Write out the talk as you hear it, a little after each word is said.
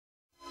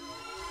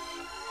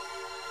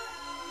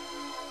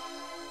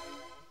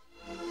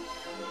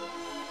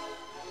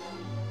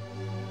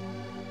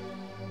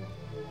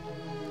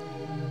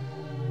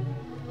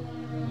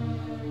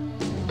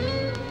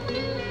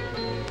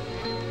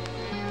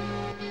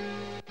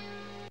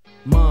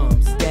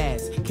Moms,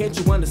 dads, can't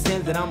you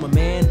understand that I'm a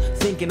man?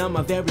 Thinking of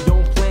my very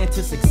own plan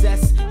to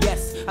success.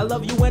 Yes, I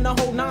love you and the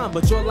whole nine,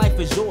 but your life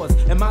is yours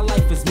and my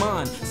life is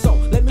mine. So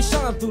let me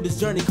shine through this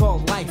journey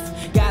called life.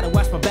 Gotta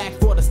watch my back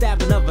for the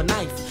stabbing of a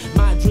knife.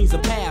 My dream's a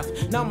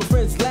path, now my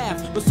friends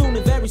laugh, but soon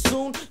and very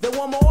soon they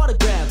want my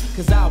autograph.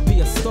 Cause I'll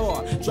be a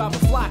star, drive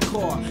a fly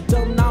car.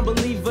 Dumb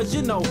non-believers,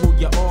 you know who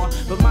you are.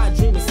 But my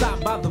dream is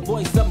stopped by the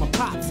voice of my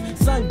pops.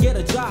 Son, get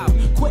a job,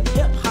 quit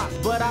hip-hop,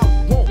 but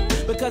I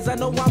won't, because I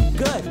know I'm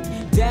good.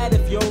 Dad,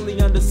 if you only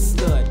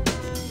understood.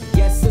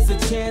 Yes, it's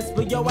a chance,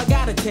 but yo, I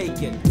gotta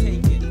take it.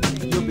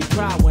 You'll be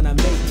proud when I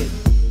make it.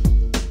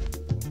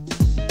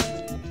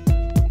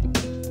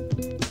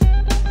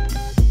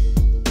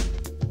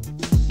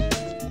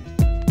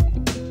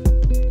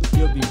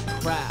 You'll be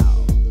proud.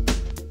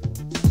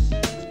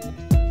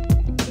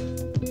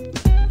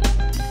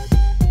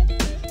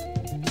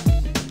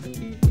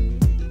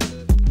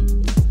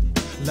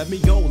 Let me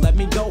go, let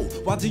me go.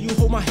 Why do you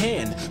hold my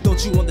hand?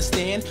 Don't you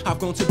understand? I've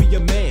grown to be a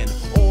man.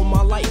 All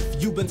my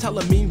life, you've been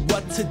telling me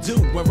what to do.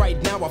 And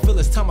right now, I feel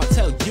it's time I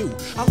tell you.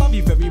 I love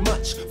you very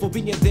much for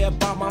being there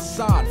by my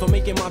side, for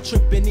making my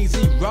trip an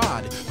easy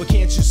ride. But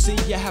can't you see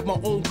I have my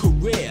own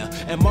career?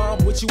 And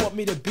mom, what you want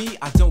me to be,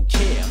 I don't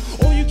care.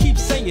 All you keep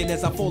saying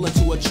is I fall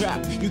into a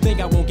trap. You think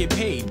I won't get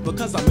paid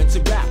because I'm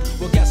into rap.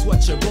 Well, guess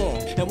what? You're wrong.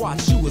 And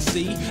watch, you will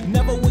see.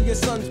 Never will your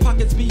son's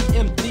pockets be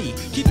empty.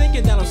 Keep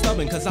thinking that I'm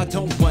stubborn cause I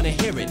don't wanna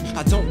hear it.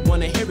 I don't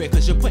wanna hear it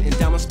cause you're putting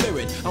down my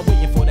spirit. I'm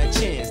waiting for that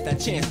chance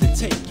to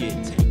take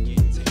it.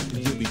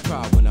 You'll be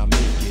proud when I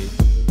make it.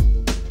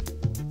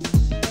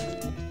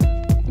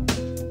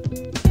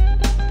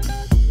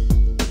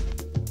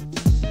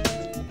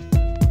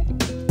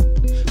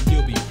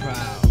 You'll be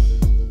proud.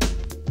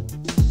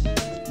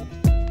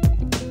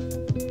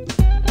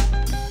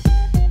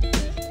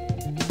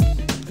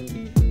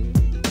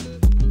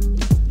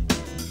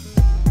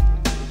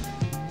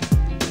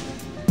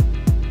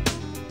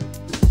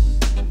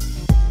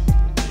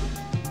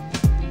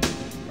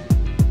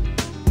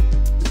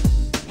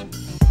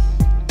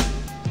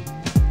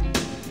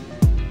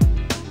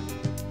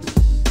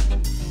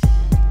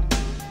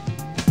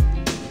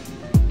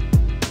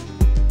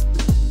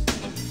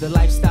 The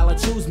lifestyle I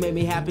choose made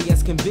me happy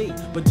as can be.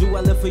 But do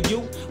I live for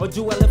you, or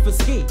do I live for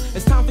ski?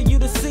 It's time for you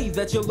to see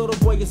that your little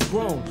boy is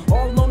grown,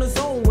 all on his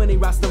own when he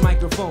rocks the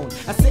microphone.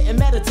 I sit and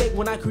meditate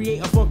when I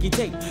create a funky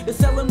tape. They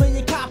sell a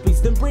million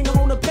copies, then bring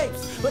home the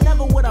papes. But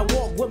never would I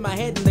walk with my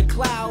head in the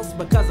clouds,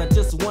 because I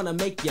just wanna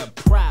make you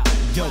proud.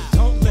 Yo,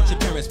 don't let your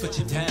parents put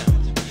you down,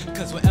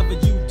 cause whatever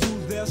you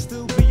do, they'll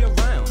still be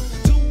around.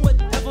 Do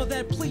whatever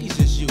that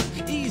pleases you,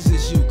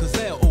 eases you, cause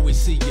they'll always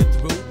see you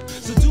through.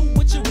 So do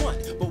what you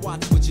want, but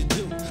watch what you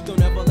do.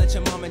 Don't ever let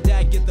your mom and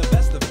dad get the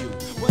best of you.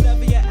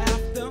 Whatever you ask